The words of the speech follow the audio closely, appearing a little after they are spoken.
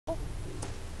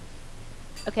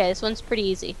Okay, this one's pretty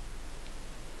easy.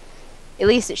 At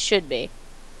least it should be.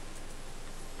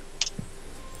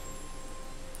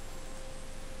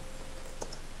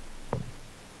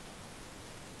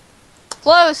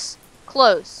 Close!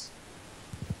 Close.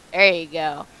 There you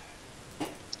go.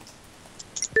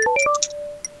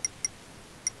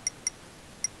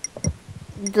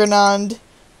 Grenade.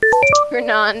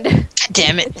 Grenade.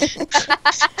 Damn it.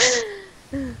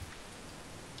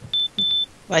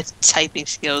 My typing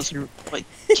skills like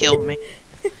killed me.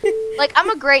 Like, I'm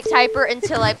a great typer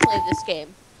until I play this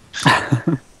game.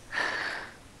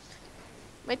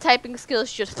 My typing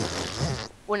skills just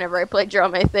whenever I play Draw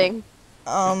My Thing.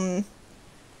 You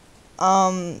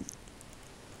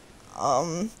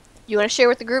want to share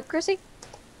with the group, Chrissy?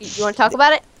 You want to talk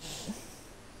about it?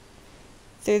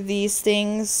 They're these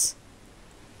things.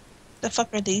 The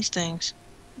fuck are these things?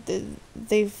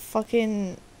 They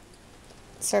fucking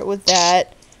start with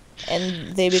that,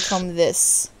 and they become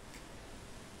this.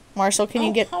 Marshall, can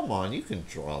you get? Come on, you can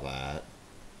draw that.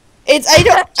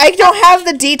 I don't have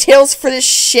the details for this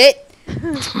shit.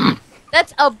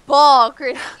 That's a ball,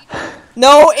 Chris.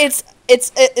 No, it's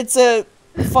a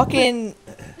fucking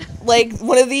like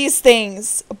one of these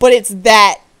things, but it's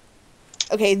that.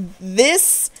 Okay,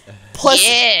 this plus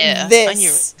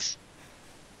this.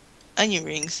 Onion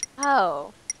rings.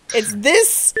 Oh. It's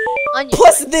this Onion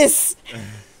plus rings. this.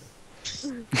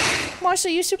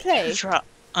 Marshall, you should play. Draw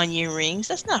onion rings.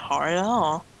 That's not hard at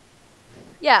all.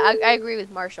 Yeah, I agree with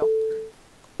Marshall.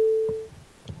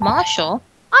 Marshall.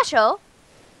 Marshall.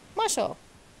 Marshall,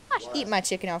 Marshall. eat my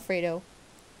chicken Alfredo.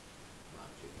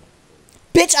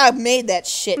 Bitch, I made that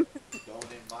shit.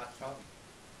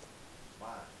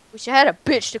 Wish I had a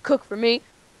bitch to cook for me.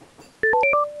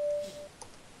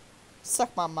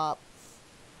 Suck my mop.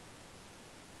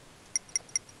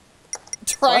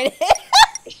 Try it.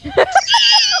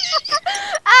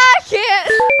 I can't.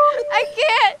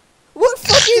 What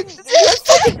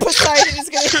fucking Poseidon is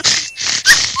gonna?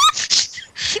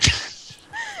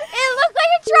 It looked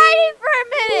like a trident for a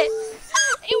minute.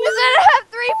 It was gonna have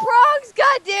 3 prongs.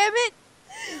 God damn it.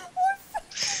 What fucking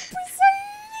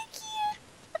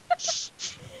Poseidon?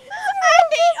 I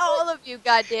hate all of you.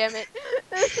 God damn it.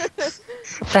 What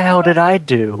the hell did I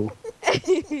do?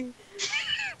 I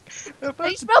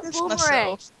spelled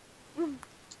boomerang.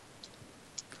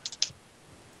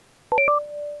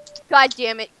 God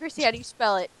damn it. Chrissy, how do you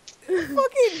spell it?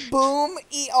 Fucking boom,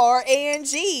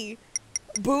 E-R-A-N-G.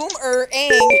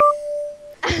 Boom-er-ang.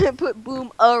 Put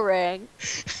boomerang.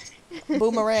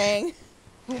 Boomerang.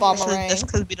 Bomberang. That's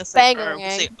because we don't say Bangarang. we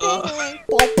say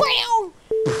Bow-bow.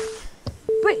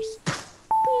 Brace.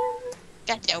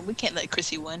 Goddamn, we can't let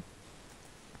Chrissy win.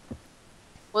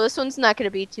 Well, this one's not going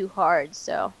to be too hard,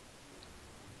 so.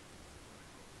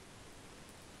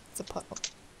 It's a puddle.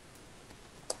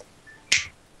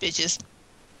 Bitches.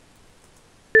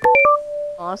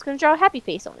 Well, I was going to draw a happy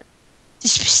face on it.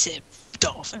 Just said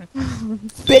dolphin.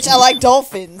 Bitch, I like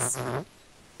dolphins.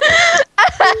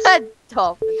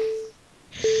 Dolphin.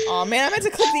 Aw, man, I meant to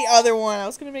click the other one. I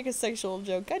was gonna make a sexual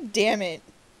joke. God damn it.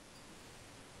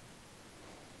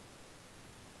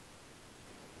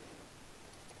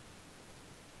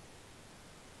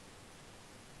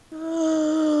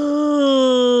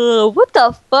 What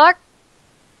the fuck?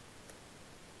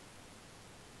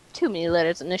 Too many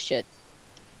letters in this shit.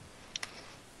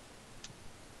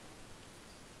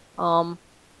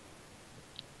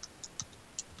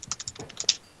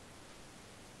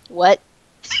 What?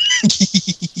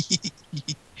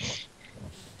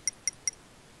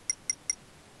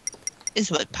 It's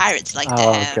what pirates like to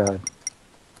Oh have. god.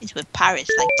 It's what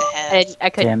pirates like to have. I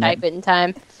couldn't Damn it. type it in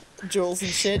time. Jules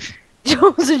and shit.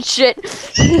 Jules and shit.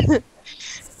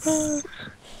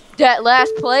 That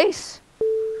last place?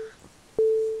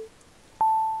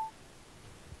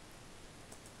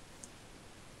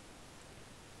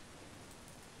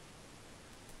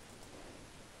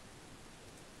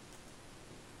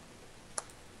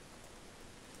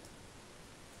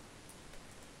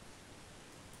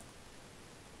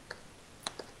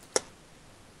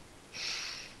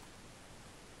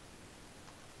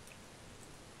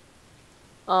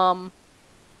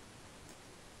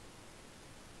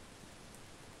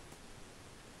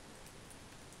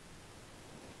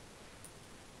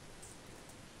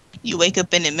 You wake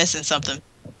up in it missing something.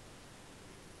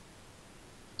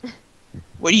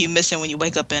 What are you missing when you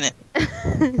wake up in it?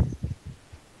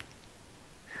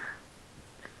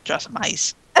 Draw some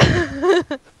ice.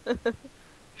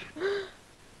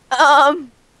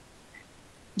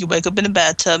 You wake up in the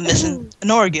bathtub missing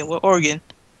an organ. What organ?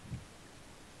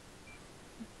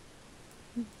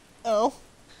 Oh.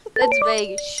 That's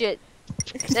vague as shit.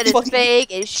 That is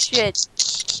vague as shit.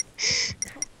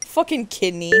 Fucking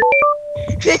kidney.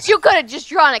 Bitch, you could have just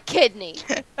drawn a kidney.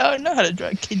 I don't know how to draw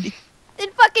a kidney.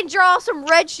 Then fucking draw some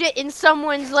red shit in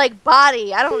someone's, like,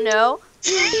 body. I don't know.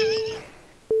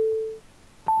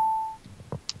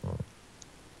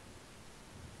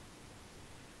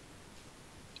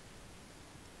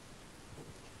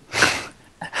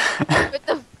 What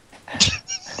the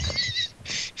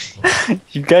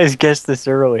You guys guessed this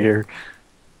earlier.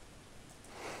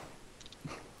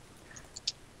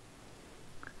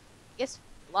 guess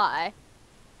fly.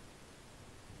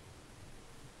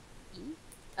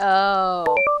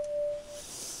 Oh.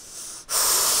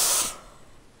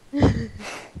 You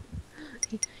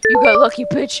got lucky,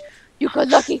 bitch. You got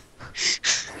lucky.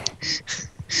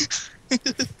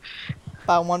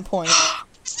 By 1 point.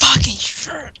 Fucking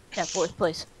shirt. Yeah, fourth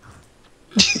place.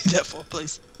 That 4th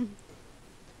place.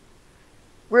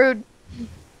 Rude.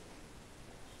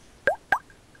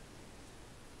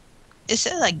 It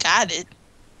says I got it.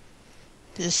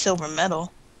 This silver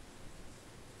medal.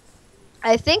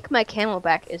 I think my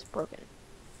camelback is broken.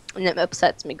 And that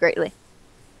upsets me greatly.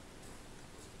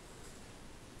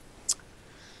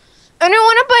 I don't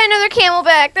want to buy another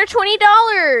camelback. They're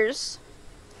 $20.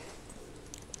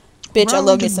 Bitch, I Wrong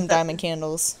love me with some that. diamond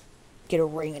candles. Get a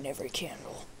ring in every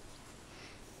candle.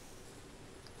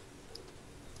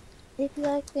 If you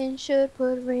like, then should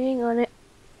put a ring on it.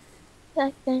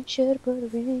 Like, then should put a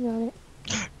ring on it.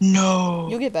 No.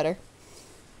 You'll get better.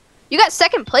 You got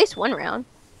second place one round.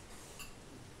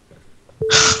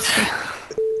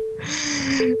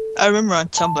 I remember on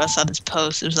Tumblr I saw this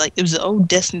post. It was an old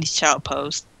Destiny's Child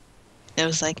post. It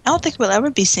was like, I don't think we'll ever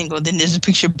be single. Then there's a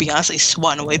picture of Beyonce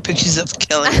swatting away pictures of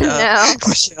Kelly No.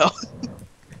 Michelle.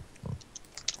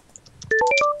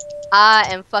 I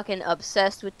am fucking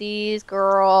obsessed with these,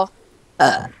 girl.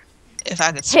 If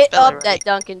I could spell Hit up it right. that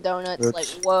Dunkin' Donuts, Oops. like,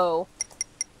 whoa.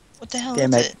 What the hell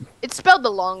Damn is it. it? It's spelled the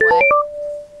long way.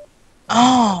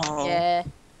 Oh. Yeah.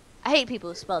 I hate people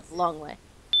who spell it the long way.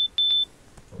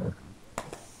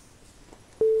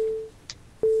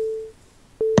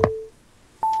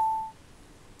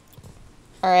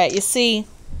 Alright, you see.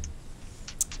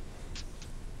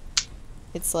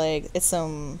 It's like, it's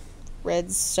some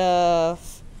red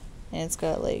stuff. And it's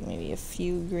got like maybe a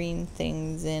few green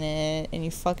things in it. And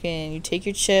you take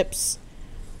your chips.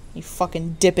 You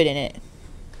fucking dip it in it.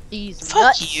 These Fuck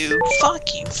nuts. you.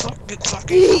 Fuck you. Fuck you. Fuck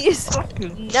you. These Fuck you.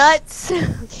 nuts.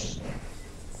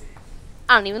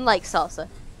 I don't even like salsa.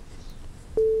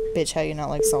 Bitch, how you not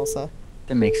like salsa?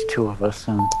 That makes 2 of us.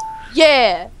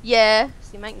 Yeah, yeah.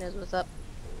 See, Mike knows what's up.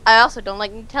 I also don't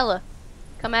like Nutella.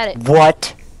 Come at it.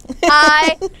 What?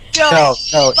 I don't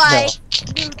No, like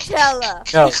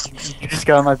Nutella. no. You just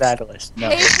got on my bad list. No.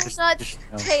 Hazelnuts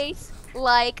no. taste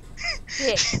like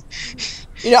dick.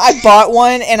 You know, I bought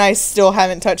one and I still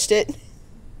haven't touched it.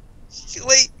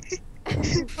 Wait.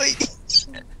 Wait.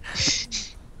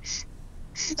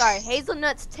 Sorry,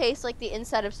 hazelnuts taste like the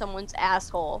inside of someone's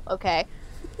asshole, okay?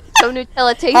 So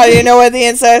Nutella tastes How do you know what the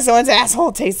inside of someone's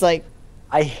asshole tastes like?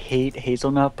 I hate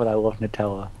hazelnut, but I love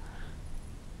Nutella.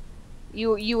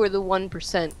 You were the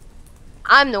 1%.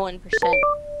 I'm the 1%.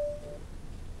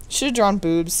 Should have drawn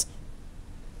boobs.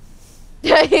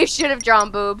 You should have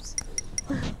drawn boobs.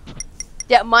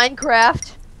 Yeah,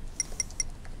 Minecraft.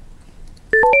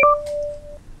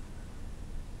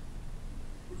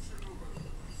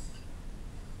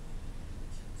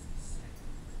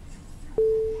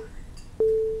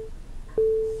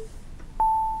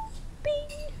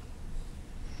 Bing.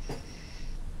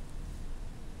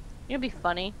 It'd be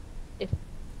funny if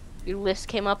your list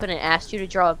came up and it asked you to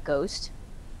draw a ghost.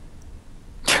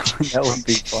 That would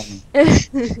be funny.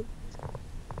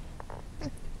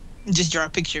 Just draw a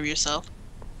picture of yourself.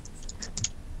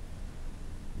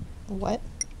 What?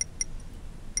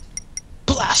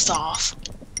 Blast off.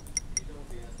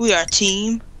 We are a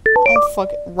team. Oh, fuck.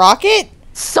 Rocket?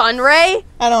 Sunray?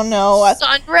 I don't know. I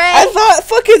Sunray? thought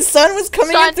fucking sun was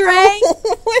coming in through. Sunray?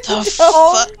 What The the-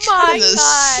 Oh fuck my kind of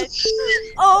god!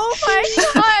 Oh my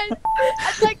god!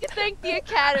 I'd like to thank the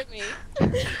Academy. Oh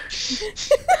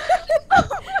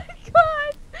my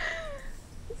god!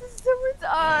 This is someone's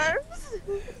arms.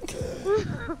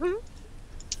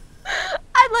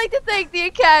 I'd like to thank the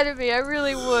Academy. I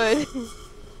really would.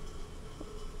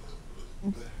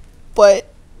 But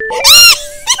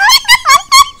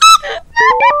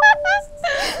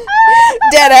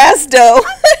dead ass dough.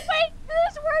 Wait for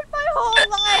this word my whole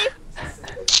life.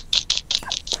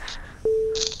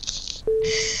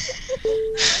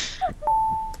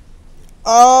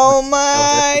 Oh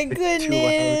my that's a bit too loud.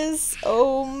 goodness.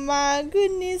 Oh my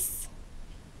goodness.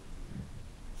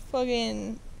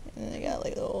 Fucking. And then I got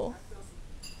like a little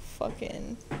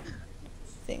fucking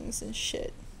things and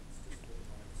shit.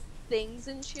 Things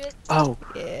and shit. Oh,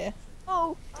 Yeah.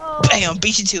 Oh. Bam,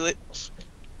 beat you to it.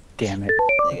 damn it.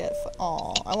 They got.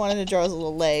 Aw, I wanted to draw his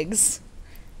little legs.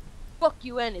 Fuck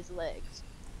you and his legs.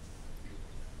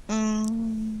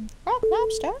 Rock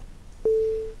lobster.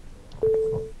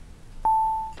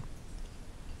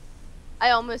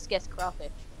 I almost guessed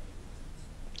crawfish.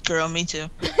 Girl, me too.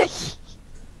 You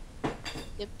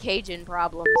have Cajun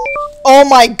problems. Oh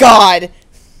my god!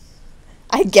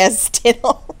 I guessed it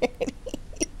already.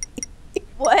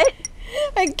 What?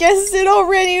 I guessed it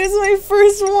already. It was my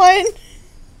first one.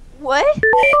 What? It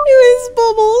was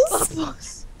Bubbles.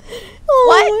 Bubbles. Oh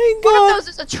What? my One god. of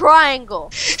those is a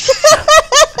triangle.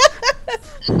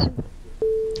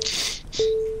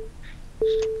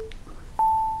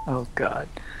 Oh god.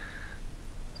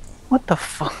 What the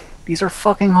fuck? These are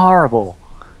fucking horrible.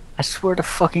 I swear to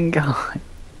fucking god.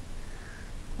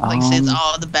 Like says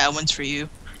all the bad ones for you.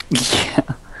 Yeah.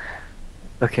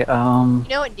 Okay, You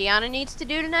know what Deanna needs to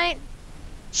do tonight?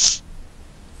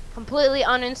 Completely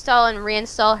uninstall and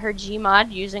reinstall her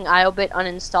Gmod using IOBit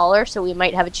uninstaller, so we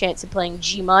might have a chance of playing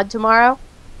Gmod tomorrow.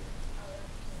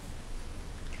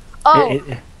 Oh,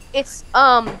 it's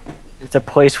It's a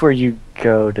place where you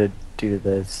go to do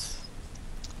this.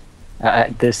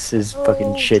 This is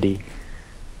fucking shitty.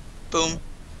 Boom.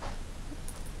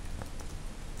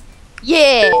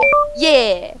 yeah.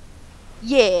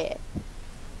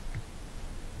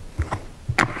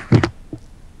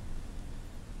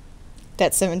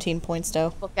 That's 17 points,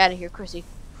 though. Fuck out of here, Chrissy.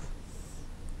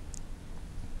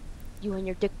 You and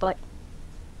your dick butt.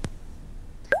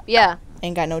 Yeah.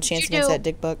 Ain't got no chance you against do? that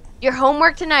dick buck. Your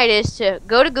homework tonight is to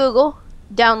go to Google,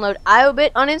 download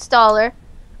IOBit uninstaller,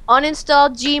 uninstall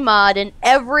Gmod and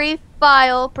every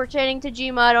file pertaining to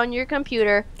Gmod on your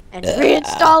computer, and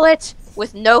reinstall it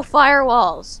with no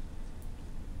firewalls.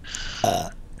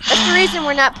 That's the reason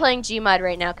we're not playing Gmod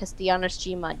right now, because Deanna's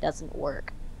Gmod doesn't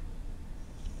work.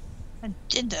 I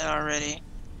did that already.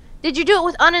 Did you do it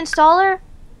with uninstaller?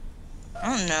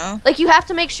 I don't know. Like, you have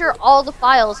to make sure all the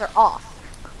files are off.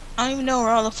 I don't even know where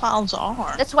all the files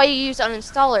are. That's why you use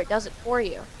uninstaller. It does it for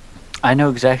you. I know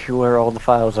exactly where all the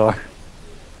files are.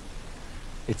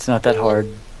 It's not that hard.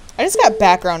 I just got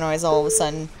background noise all of a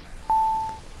sudden.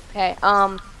 Okay,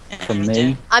 From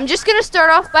me. I'm just gonna start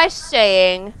off by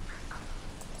saying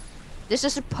this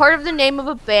is a part of the name of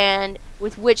a band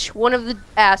with which one of the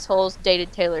assholes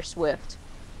dated Taylor Swift.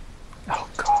 Oh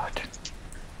god.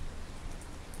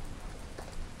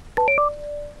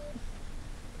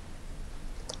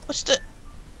 What's the...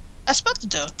 I spelled it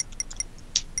though.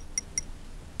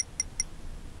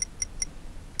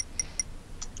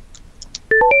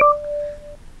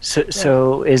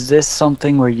 So is this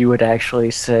something where you would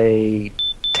actually say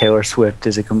Taylor Swift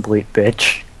is a complete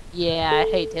bitch? Yeah,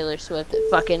 I hate Taylor Swift. That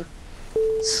fucking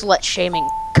slut-shaming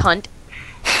cunt.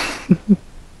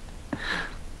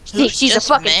 She's a Just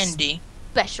fucking Mandy.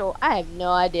 special. I have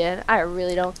no idea. I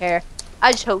really don't care.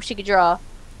 I just hope she could draw.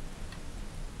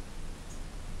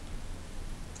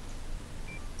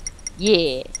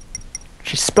 Yeah.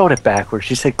 She spelled it backwards.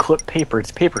 She said clip paper.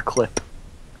 It's paper clip.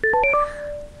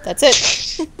 That's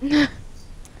it.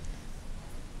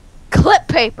 Clip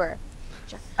paper.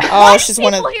 Oh, she's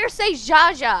one of. People here say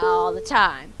Jaja all the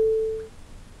time.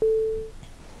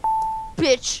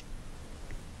 Bitch.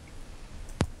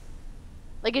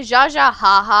 Like, is Jaja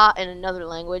haha in another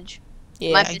language?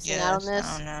 Yeah. Might I missing out on guess. this.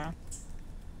 I don't know.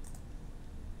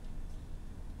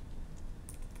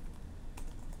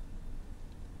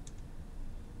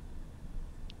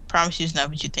 Promise you it's not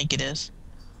what you think it is.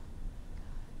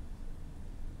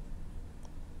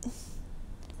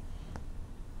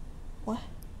 What?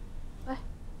 What?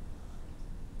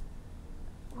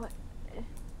 What?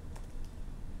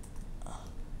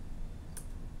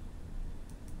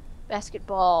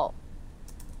 Basketball.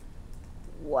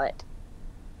 What?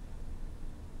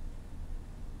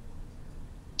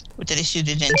 What did they shoot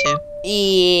it into?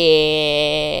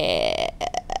 Yeah.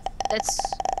 That's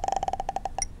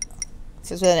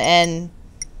This is with an N.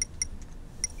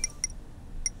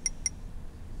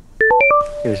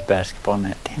 It was basketball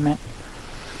net. Damn it.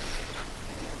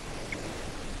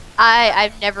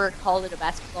 I've never called it a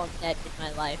basketball net in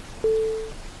my life.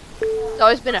 It's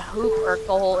always been a hoop or a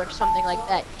goal or something like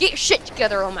that. Get your shit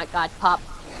together, oh my god, Pop.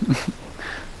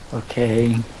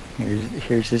 Okay.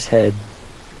 Here's his head.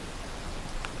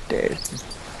 There's his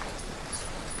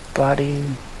body.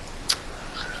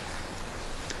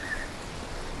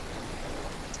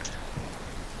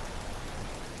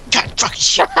 God fucking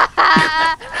shit.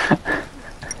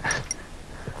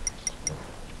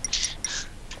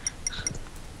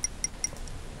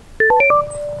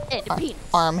 And a penis.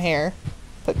 Arm hair.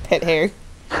 Put pit hair.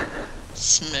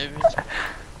 Smooth.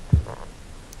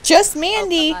 Just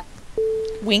Mandy. Oh,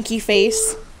 Winky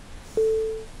face.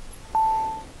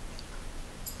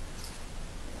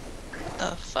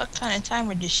 The fuck kind of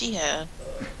timer does she have?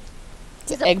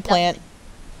 It's an eggplant.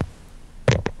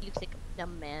 You sick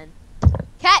dumb man.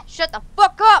 Cat, shut the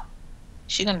fuck up!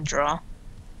 She gonna draw.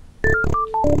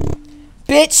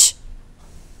 Bitch!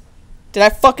 Did I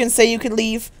fucking say you could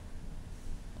leave?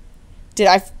 Did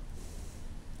I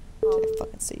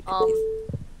fucking say you could leave?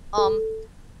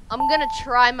 I'm gonna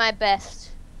try my best.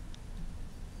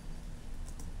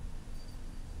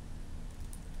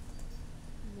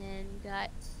 And then got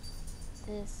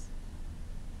this,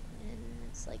 and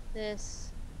it's like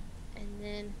this, and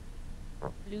then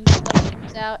blue stuff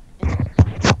comes out, and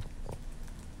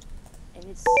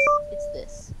it's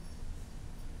this.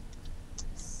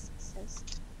 It says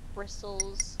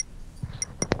bristles.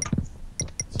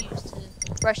 It's used to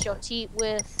brush your teeth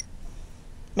with.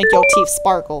 Make your teeth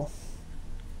sparkle.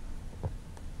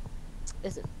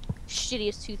 Is the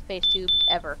shittiest toothpaste tube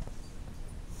ever.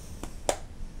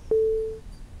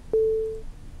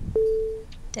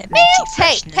 That minty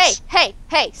Hey, freshness.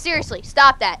 hey, seriously,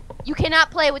 stop that. You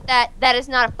cannot play with that. That is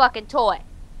not a fucking toy.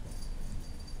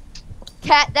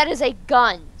 Cat, that is a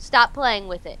gun. Stop playing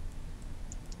with it.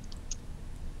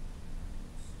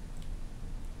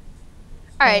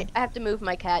 Alright, I have to move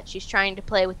my cat. She's trying to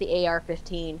play with the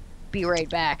AR-15. Be right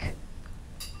back.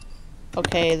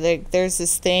 Okay, there's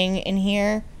this thing in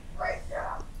here.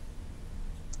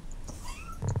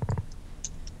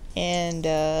 And,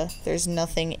 there's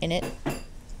nothing in it.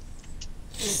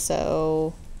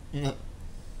 So... Yeah.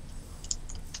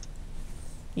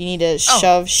 You need to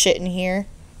shove shit in here.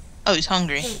 Oh, he's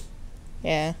hungry.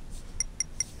 Yeah.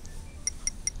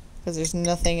 Because there's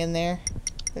nothing in there.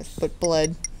 But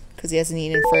blood. Because he hasn't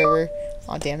eaten forever.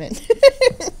 Aw, damn it.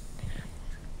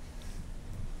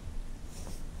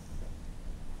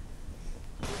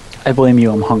 I blame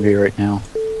you, I'm hungry right now.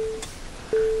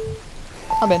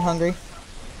 I've been hungry.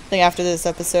 I think after this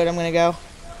episode I'm gonna go.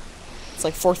 It's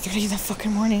like 4:30 in the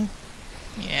fucking morning.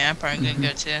 Yeah, I'm probably gonna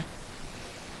go too.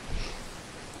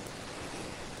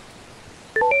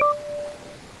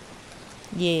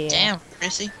 Yeah. Damn,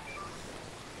 Chrissy.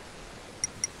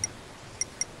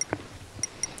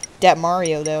 That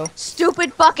Mario, though.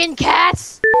 Stupid fucking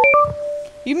cats!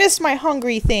 You missed my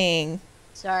hungry thing.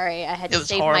 Sorry, I had It to was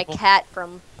save horrible. my cat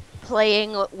from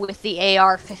playing with the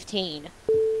AR-15.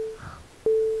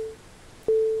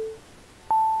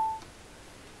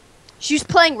 She was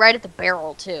playing right at the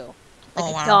barrel, too. Like Oh,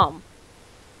 a wow. dumb.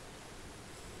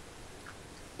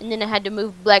 And then I had to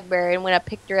move Blackberry, and when I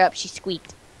picked her up, she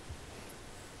squeaked.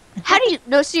 How do you...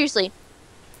 No, seriously.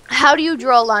 How do you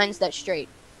draw lines that straight?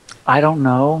 I don't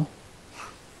know.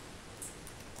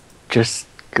 Just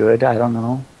good, I don't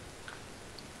know.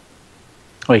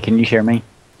 Wait, can you hear me?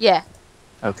 Yeah.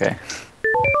 Okay.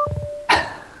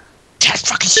 That's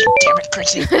fucking shit, damn it,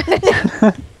 Chrissy.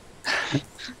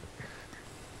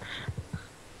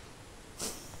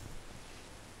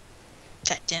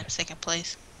 That damn second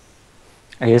place.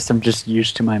 I guess I'm just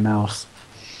used to my mouse.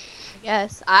 I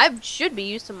guess. I should be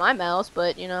used to my mouse,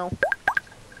 but, you know.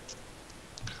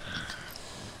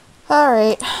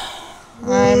 Alright.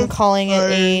 I'm calling it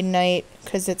a night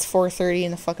because it's 4:30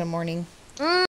 in the fucking morning.